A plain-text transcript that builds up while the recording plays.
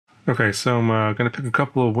Okay, so I'm going to pick a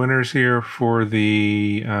couple of winners here for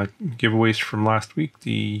the giveaways from last week.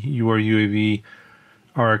 The URUAV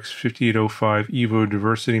RX 5805 Evo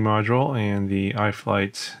Diversity Module and the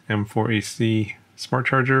iFlight M4AC Smart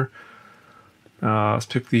Charger. Let's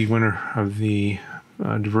pick the winner of the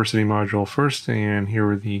Diversity Module first, and here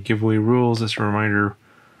are the giveaway rules. Just a reminder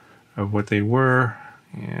of what they were,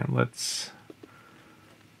 and let's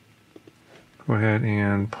go ahead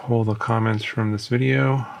and pull the comments from this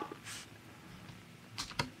video.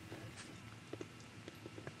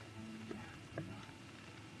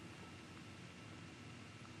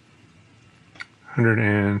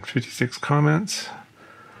 $156 comments.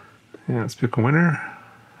 And let's pick a winner.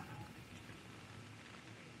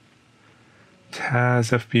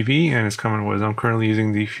 Taz FPV, and his comment was, I'm currently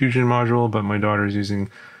using the Fusion module, but my daughter is using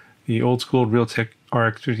the old school Realtek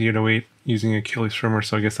RX 5808 using a Achilles firmware,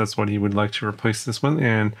 so I guess that's what he would like to replace this one.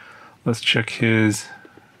 And let's check his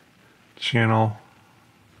channel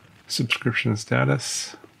subscription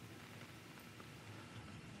status.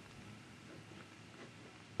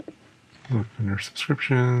 Look under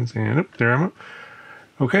subscriptions, and there I'm up.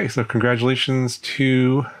 Okay, so congratulations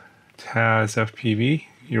to Taz FPV.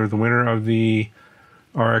 You're the winner of the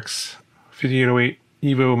RX 5808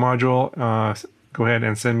 Evo module. Go ahead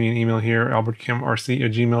and send me an email here,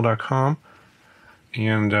 albertkimrc@gmail.com,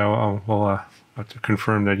 and we'll have to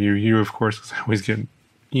confirm that you're you, of course, because I always get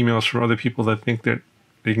emails from other people that think that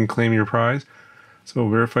they can claim your prize. So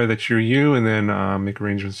verify that you're you, and then make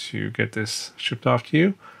arrangements to get this shipped off to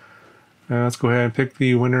you. Let's go ahead and pick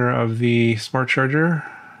the winner of the smart charger.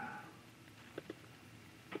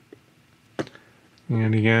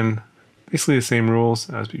 And again, basically the same rules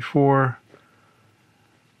as before.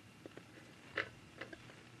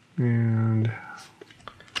 And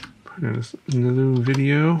put in another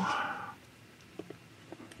video.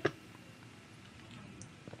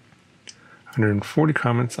 140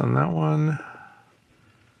 comments on that one.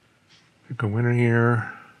 Pick a winner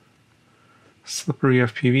here. Slippery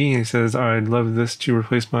FPV, and he says, I'd love this to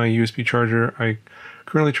replace my USB charger I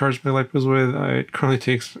currently charge my LiPos with. It currently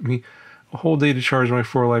takes me a whole day to charge my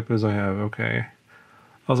 4 LiPos I have. Okay.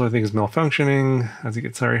 Also, I think it's malfunctioning as it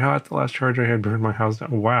gets very hot. The last charger I had burned my house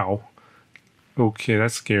down. Wow. Okay,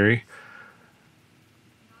 that's scary.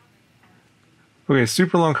 Okay,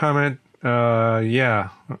 super long comment. Yeah.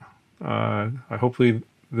 Hopefully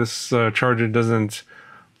this charger doesn't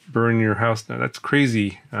burn your house down. That's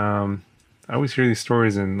crazy. I always hear these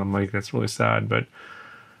stories and I'm like, that's really sad, but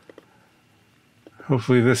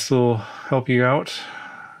hopefully this will help you out.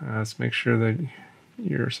 Let's make sure that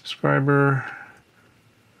you're a subscriber.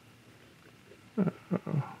 There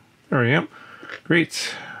I am.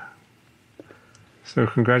 Great. So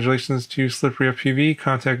congratulations to Slippery FPV.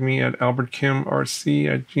 Contact me at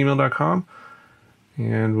albertkimrc@gmail.com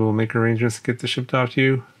and we'll make arrangements to get this shipped off to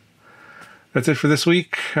you. That's it for this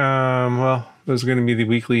week. Well, there's going to be the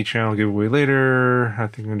weekly channel giveaway later. I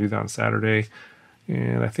think I'm going to do that on Saturday.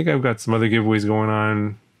 And I think I've got some other giveaways going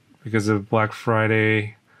on because of Black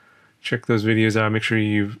Friday. Check those videos out. Make sure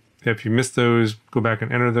if you missed those, go back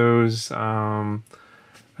and enter those. I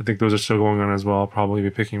think those are still going on as well. I'll probably be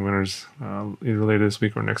picking winners either later this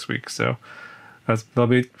week or next week. So that'll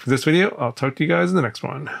be it for this video. I'll talk to you guys in the next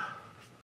one.